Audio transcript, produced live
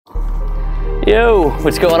Yo,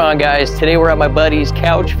 what's going on, guys? Today we're at my buddy's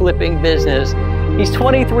couch flipping business. He's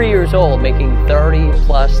 23 years old, making 30+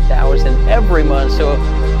 thousand every month. So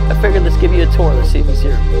I figured let's give you a tour. Let's see if he's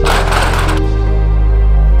here.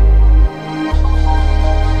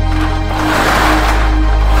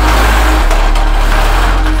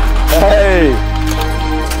 Hey!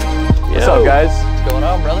 Yo. What's up, guys? What's going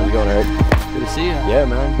on, brother? How's it going, Eric? Good to see you. Yeah,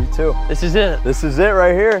 man, you too. This is it. This is it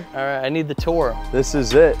right here. All right, I need the tour. This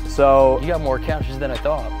is it. So You got more couches than I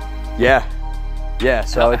thought. yeah.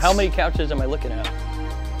 So how many couches am I looking at?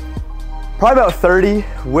 probably about 30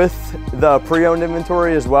 with the pre-owned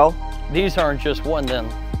inventory as well. These aren't just one then.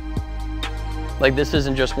 Like this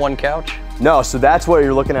isn't just one couch? No, so that's what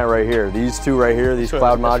you're looking at right here. These two right here, these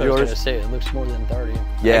cloud That's what I was modulars. gonna say, it looks more than 30.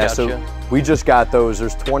 Yeah, so we just got those.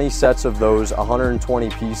 There's 20 sets of those, 120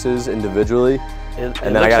 pieces individually. And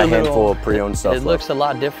then I got a handful of pre-owned stuff It looks a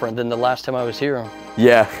lot different than the last time I was here.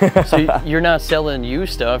 Yeah. So you're not selling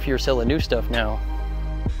used stuff, you're selling new stuff now.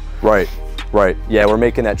 Right. Yeah, we're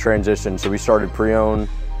making that transition. So we started pre-owned.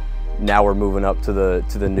 Now we're moving up to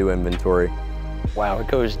the new inventory. Wow, it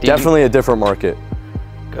goes deep. Definitely a different market.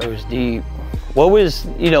 Goes deep. What was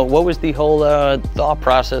the whole thought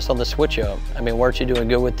process on the switch up? I mean, weren't you doing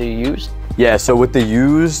good with the used? Yeah, so with the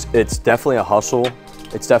used, it's definitely a hustle.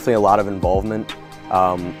 It's definitely a lot of involvement.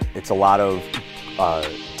 It's a lot of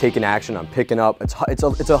taking action on picking up.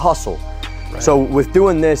 It's a hustle. Right. So with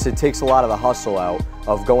doing this, it takes a lot of the hustle out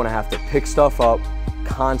of going to have to pick stuff up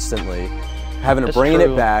constantly, having to bring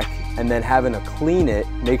it back, and then having to clean it,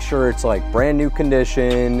 make sure it's like brand new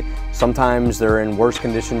condition. Sometimes they're in worse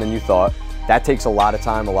condition than you thought. That takes a lot of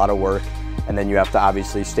time, a lot of work. And then you have to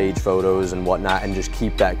obviously stage photos and whatnot and just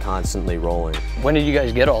keep that constantly rolling. When did you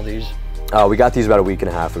guys get all these? We got these about a week and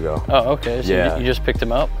a half ago. Oh, okay, so yeah. You just picked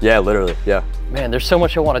them up? Yeah, literally, yeah. Man, there's so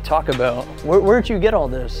much I want to talk about. Where'd you get all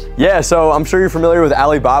this? Yeah, so I'm sure you're familiar with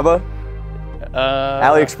Alibaba.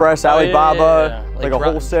 AliExpress, Alibaba, yeah. like a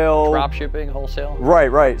wholesale. Drop shipping, wholesale?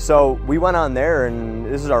 Right. So we went on there and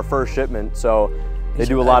this is our first shipment. So they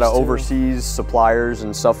do a lot of overseas suppliers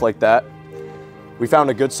and stuff like that. We found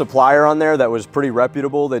a good supplier on there that was pretty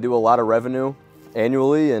reputable. They do a lot of revenue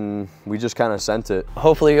annually and we just kind of sent it.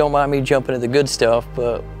 Hopefully you don't mind me jumping into the good stuff,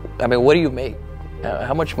 but I mean, what do you make?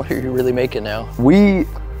 How much money are you really making now? We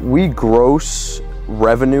gross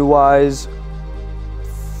revenue wise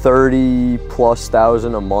 30+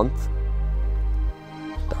 thousand a month.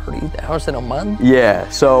 30,000 a month? Yeah,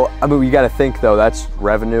 so I mean, you got to think though, that's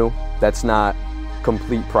revenue. That's not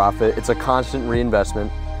complete profit. It's a constant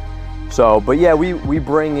reinvestment. So, but yeah, we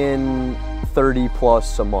bring in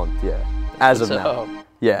 30+ a month, yeah, as of now.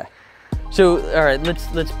 Yeah. So, all right,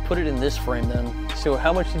 let's put it in this frame then. So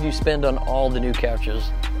how much did you spend on all the new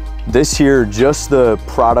couches? This year, just the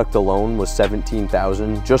product alone was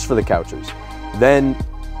 17,000 just for the couches. Then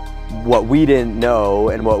what we didn't know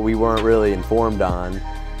and what we weren't really informed on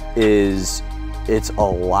is it's a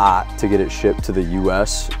lot to get it shipped to the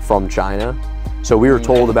US from China. So we were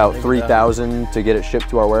told about 3,000 to get it shipped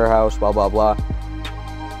to our warehouse, blah, blah, blah.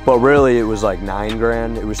 But really it was like 9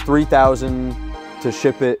 grand. It was 3,000 to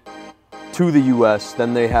ship it to the US.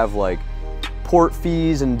 Then they have like port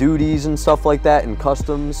fees and duties and stuff like that and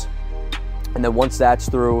customs. And then once that's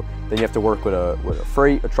through, then you have to work with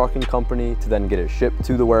a trucking company to then get it shipped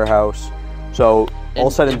to the warehouse. So all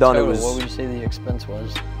said and done, total, it was. What would you say the expense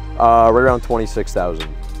was? Right around 26,000.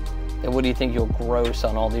 And what do you think you'll gross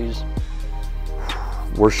on all these?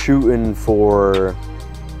 We're shooting for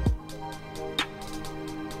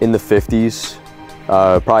in the 50s,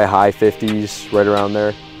 probably high 50s, right around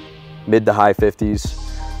there, mid to high 50s.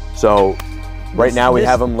 So right now we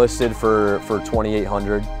have them listed for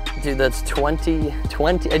 2,800. Dude, that's 20,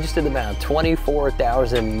 I just did the math,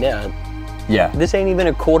 24,000 net. Yeah. This ain't even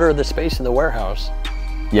a quarter of the space in the warehouse.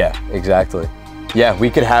 Yeah, exactly. Yeah, we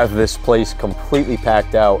could have this place completely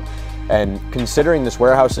packed out. And considering this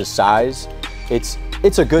warehouse's size, it's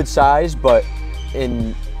a good size, but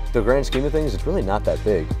in the grand scheme of things, it's really not that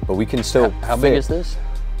big. But we can still How big is this?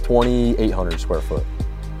 2,800 square foot.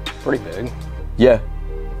 Pretty big. Yeah.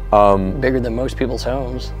 Bigger than most people's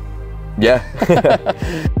homes. Yeah.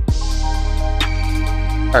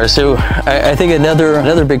 All right, so I think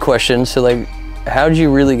another big question, so like, how did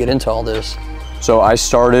you really get into all this? So I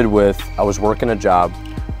started with, I was working a job,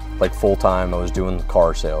 like full time, I was doing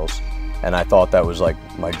car sales. And I thought that was like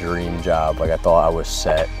my dream job. Like I thought I was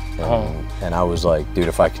set. And I was like, dude,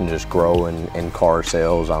 if I can just grow in car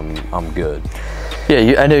sales, I'm good.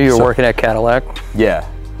 Yeah, I know you were working at Cadillac.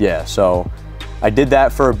 Yeah, so I did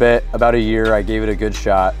that for a bit, about a year. I gave it a good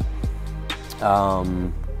shot.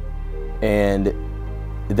 And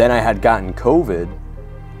then I had gotten COVID,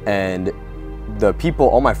 and the people,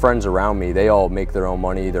 all my friends around me, they all make their own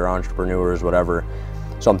money, they're entrepreneurs, whatever.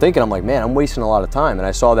 So I'm thinking, I'm like, man, I'm wasting a lot of time. And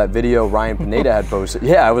I saw that video Ryan Pineda had posted.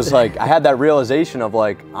 Yeah, I was like, I had that realization of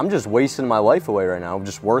like, I'm just wasting my life away right now. I'm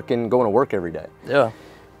just working, going to work every day. Yeah.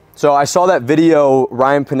 So I saw that video,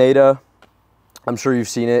 Ryan Pineda. I'm sure you've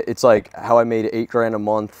seen it. It's like how I made $8 grand a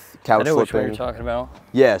month couch flipping. I know which one you're talking about.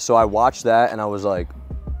 Yeah, so I watched that and I was like,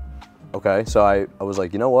 okay. So I was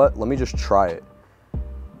like, you know what? Let me just try it.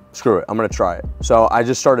 Screw it, I'm gonna try it. So I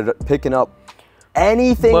just started picking up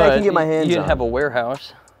anything I can get my hands on. You didn't have a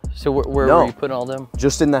warehouse, so where No, were you putting all them?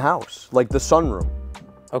 Just in the house, like the sunroom.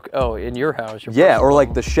 Okay. Oh, in your house. Yeah, or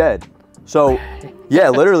like the shed. So yeah,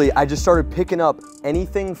 literally, I just started picking up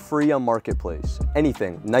anything free on Marketplace.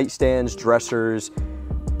 Anything, nightstands, dressers,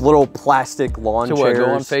 little plastic lawn chairs. So what, go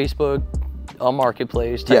on Facebook, on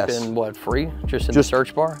Marketplace, type in what, free? Just in the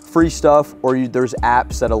search bar? Free stuff, or there's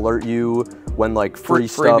apps that alert you when like free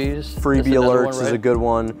stuff. Freebie alerts is a good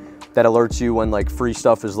one that alerts you when like free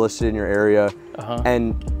stuff is listed in your area.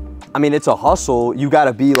 And I mean, it's a hustle. You got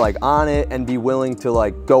to be like on it and be willing to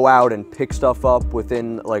like go out and pick stuff up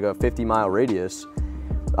within like a 50-mile radius.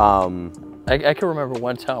 I can remember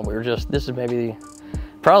one time we were just, this is maybe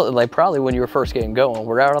probably when you were first getting going.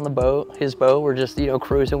 We're out on the boat, his boat, we're just, you know,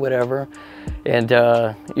 cruising, whatever. And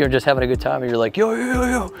you're just having a good time and you're like,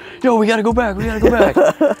 yo, we gotta go back,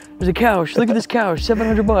 There's a couch, look at this couch,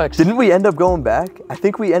 $700. Didn't we end up going back? I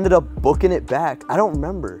think we ended up booking it back. I don't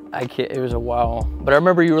remember. It was a while. But I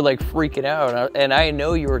remember you were like freaking out and I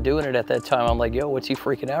know you were doing it at that time. I'm like, yo, what's he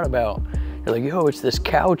freaking out about? You're like, yo, it's this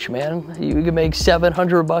couch, man. You can make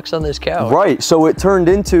 $700 on this couch. Right, so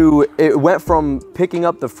it went from picking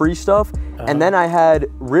up the free stuff, and then I had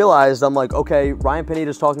realized, I'm like, okay, Ryan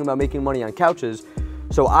Pineda's talking about making money on couches.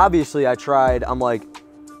 So obviously I tried, I'm like,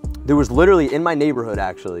 there was literally in my neighborhood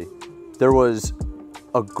actually, there was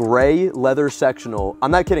a gray leather sectional, I'm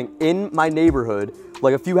not kidding, in my neighborhood,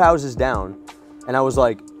 like a few houses down, and I was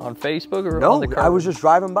like. On Facebook or no, on the car? I was just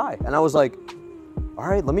driving by, and I was like, all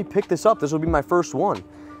right, let me pick this up. This will be my first one.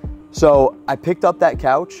 So I picked up that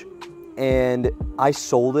couch and I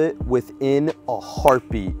sold it within a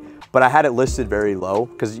heartbeat, but I had it listed very low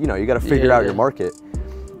because, you know, you got to figure out your market.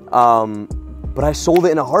 But I sold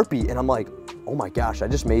it in a heartbeat and I'm like, oh my gosh, I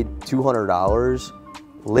just made $200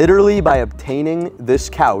 literally by obtaining this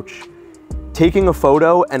couch, taking a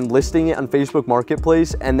photo and listing it on Facebook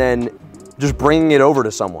Marketplace, and then just bringing it over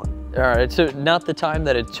to someone. All right, so not the time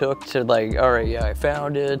that it took to like, all right, yeah, I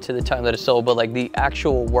found it, to the time that it sold, but like the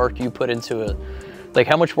actual work you put into it. Like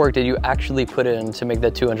how much work did you actually put in to make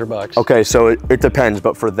that $200? Okay, so it depends,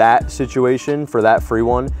 but for that situation, for that free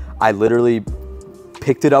one, I literally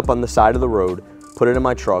picked it up on the side of the road, put it in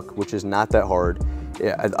my truck, which is not that hard.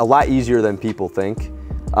 Yeah, a lot easier than people think.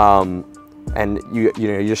 And you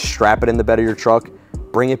just strap it in the bed of your truck,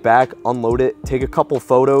 bring it back, unload it, take a couple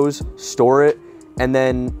photos, store it, and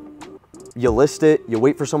then you list it, you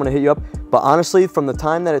wait for someone to hit you up. But honestly, from the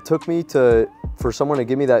time that it took me for someone to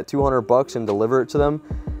give me that $200 and deliver it to them,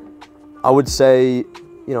 I would say,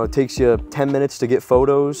 you know, it takes you 10 minutes to get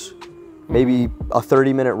photos, maybe a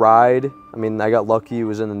 30-minute ride. I mean, I got lucky, it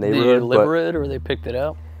was in the neighborhood. Did you deliver it or they picked it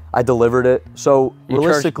up? I delivered it. So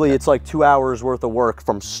realistically, it's like 2 hours worth of work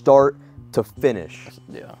from start to finish.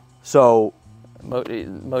 Yeah. So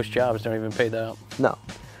most jobs don't even pay that. No.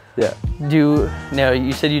 Yeah. Now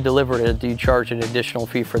you said you delivered it. Do you charge an additional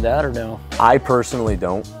fee for that or no? I personally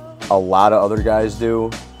don't. A lot of other guys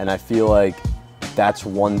do, and I feel like that's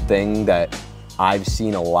one thing that I've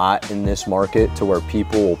seen a lot in this market, to where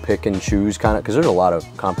people will pick and choose kind of, because there's a lot of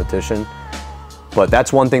competition. But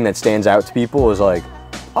that's one thing that stands out to people is like,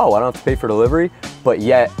 oh, I don't have to pay for delivery, but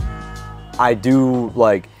yet I do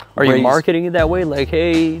like. Are you marketing it that way? Like,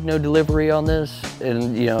 hey, no delivery on this?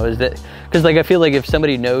 And you know, is that, because like I feel like if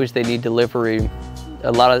somebody knows they need delivery,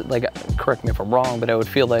 a lot of, like, correct me if I'm wrong, but I would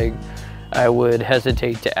feel like I would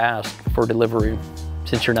hesitate to ask for delivery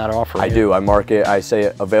since you're not offering it. I market, I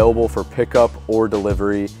say available for pickup or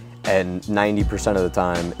delivery, and 90% of the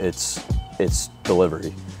time it's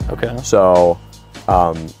delivery. Okay. So,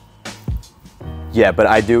 yeah,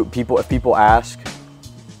 but if people ask,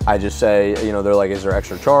 I just say, you know, they're like, is there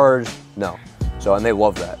extra charge? No. So, and they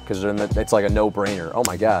love that, because it's like a no-brainer. Oh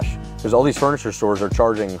my gosh, because all these furniture stores are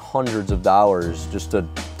charging hundreds of dollars just to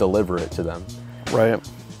deliver it to them. Right.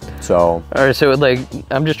 So. All right, so like,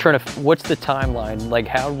 I'm just trying to, what's the timeline? Like,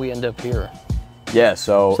 how did we end up here? Yeah,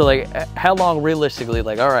 so like, how long realistically,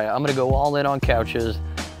 like, all right, I'm gonna go all in on couches.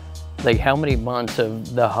 Like, how many months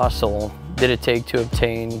of the hustle did it take to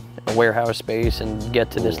obtain a warehouse space and get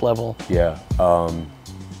to this level? Yeah.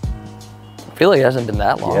 I feel like it hasn't been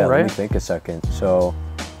that long, right? Let me think a second. So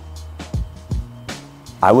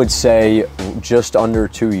I would say just under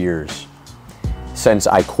 2 years since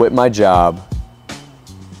I quit my job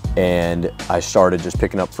and I started just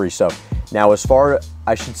picking up free stuff. Now,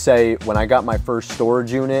 I should say, when I got my first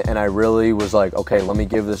storage unit and I really was like, okay, let me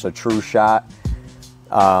give this a true shot,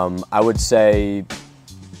 I would say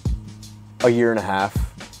a year and a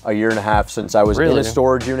half since I was in a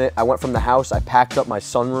storage unit. I went from the house, I packed up my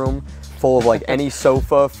sunroom full of like any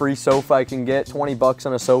sofa, free sofa I can get, 20 bucks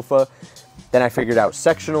on a sofa. Then I figured out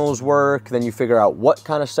sectionals work, then you figure out what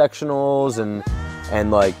kind of sectionals,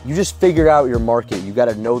 and like, you just figure out your market. You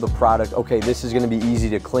gotta know the product. Okay, this is gonna be easy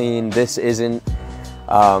to clean, this isn't.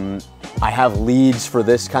 I have leads for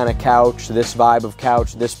this kind of couch, this vibe of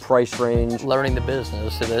couch, this price range. Learning the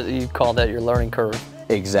business, so you call that your learning curve.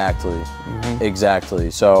 Exactly,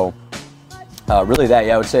 exactly. So really that,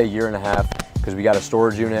 yeah, I would say a year and a half, because we got a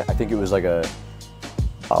storage unit. I think it was like a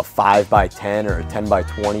 5 by 10 or a 10 by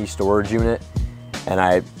 20 storage unit. And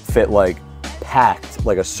I fit like packed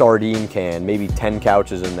like a sardine can, maybe 10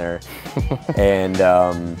 couches in there. And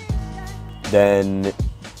then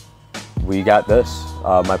we got this,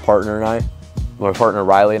 my partner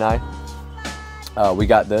Riley and I, we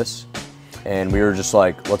got this. And we were just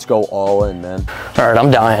like, let's go all in, man. All right, I'm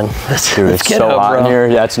dying. Dude, it's so hot in here.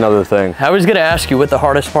 Yeah, that's another thing. I was gonna ask you what the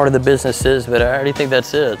hardest part of the business is, but I already think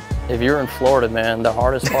that's it. If you're in Florida, man, the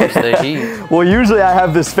hardest part's the heat. Well, usually I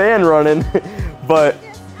have this fan running, but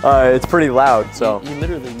it's pretty loud, so. You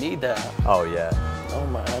literally need that. Oh, yeah. Oh,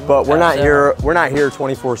 my. But we're not here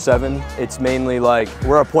 24/7. It's mainly like,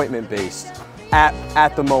 we're appointment based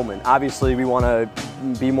at the moment. Obviously, we wanna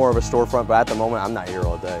be more of a storefront, but at the moment, I'm not here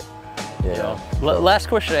all day. Yeah. Last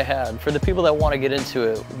question I had, for the people that want to get into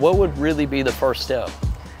it, what would really be the first step?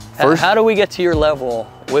 How do we get to your level,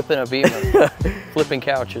 whipping a Beamer, flipping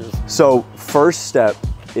couches? So first step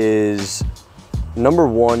is, number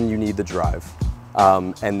one, you need the drive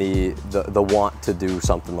and the want to do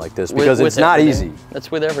something like this, because it's not easy.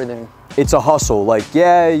 That's with everything. It's a hustle. Like,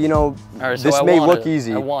 yeah, you know, this may look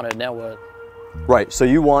easy. I want it, now what? Right, so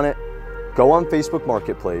you want it, go on Facebook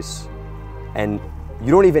Marketplace, and you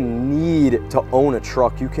don't even need to own a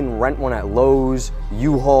truck. You can rent one at Lowe's,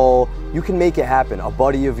 U-Haul. You can make it happen. A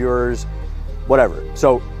buddy of yours, whatever.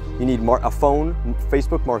 So you need a phone,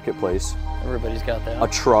 Facebook Marketplace. Everybody's got that. A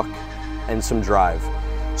truck, and some drive.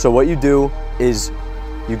 So what you do is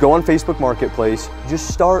you go on Facebook Marketplace,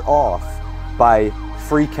 just start off by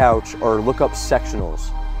free couch or look up sectionals.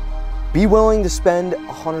 Be willing to spend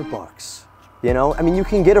 $100. You know, I mean, you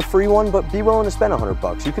can get a free one, but be willing to spend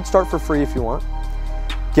 $100. You could start for free if you want.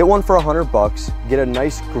 Get one for $100, get a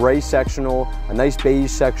nice gray sectional, a nice beige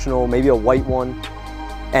sectional, maybe a white one,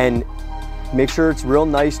 and make sure it's real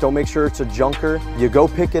nice. Don't make sure it's a junker. You go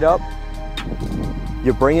pick it up,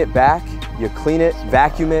 you bring it back, you clean it,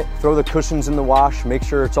 vacuum it, throw the cushions in the wash, make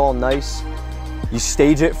sure it's all nice. You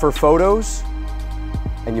stage it for photos,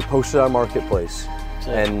 and you post it on Marketplace.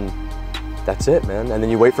 And that's it, man. And then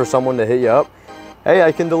you wait for someone to hit you up. Hey,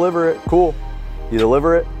 I can deliver it, cool. You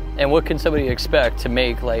deliver it. And what can somebody expect to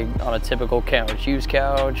make, like, on a typical couch? Used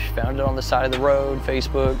couch, found it on the side of the road,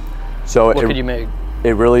 Facebook? So what could you make?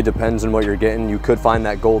 It really depends on what you're getting. You could find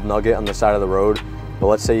that gold nugget on the side of the road, but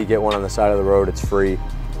let's say you get one on the side of the road, it's free.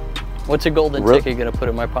 What's a golden ticket gonna put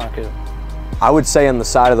in my pocket? I would say on the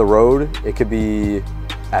side of the road, it could be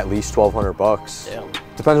at least $1,200. Yeah.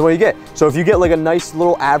 Depends on what you get. So if you get like a nice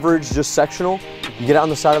little average, just sectional, you get it on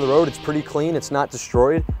the side of the road, it's pretty clean, it's not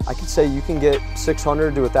destroyed. I could say you can get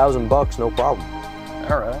 $600 to $1,000, no problem.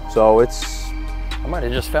 All right. So it's... I might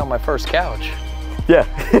have just found my first couch. Yeah.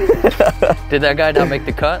 Did that guy not make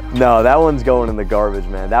the cut? No, that one's going in the garbage,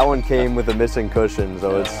 man. That one came with a missing cushion,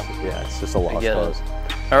 so it's just a lost cause.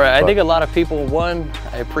 All right, I think a lot of people,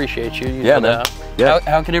 I appreciate you. Yeah, man. Yeah.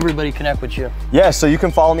 How can everybody connect with you? Yeah, so you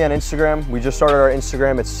can follow me on Instagram. We just started our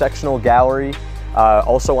Instagram. It's Sectional Gallery.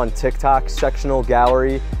 Also on TikTok, Sectional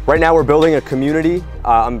Gallery. Right now we're building a community.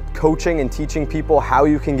 I'm coaching and teaching people how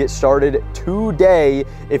you can get started today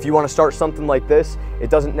if you want to start something like this. It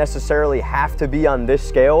doesn't necessarily have to be on this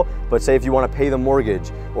scale, but say if you want to pay the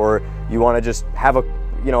mortgage, or you want to just have a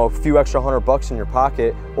few extra $100 in your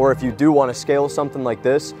pocket, or if you do want to scale something like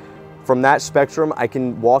this, from that spectrum, I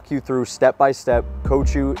can walk you through step by step,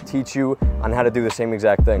 coach you, teach you on how to do the same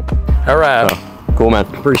exact thing. All right. Cool, man.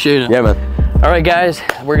 Appreciate it. Yeah, man. All right, guys,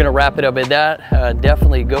 we're gonna wrap it up at that.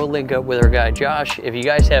 Definitely go link up with our guy, Josh. If you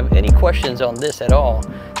guys have any questions on this at all,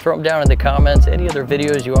 throw them down in the comments. Any other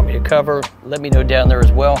videos you want me to cover, let me know down there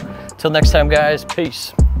as well. Till next time, guys,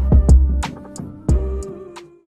 peace.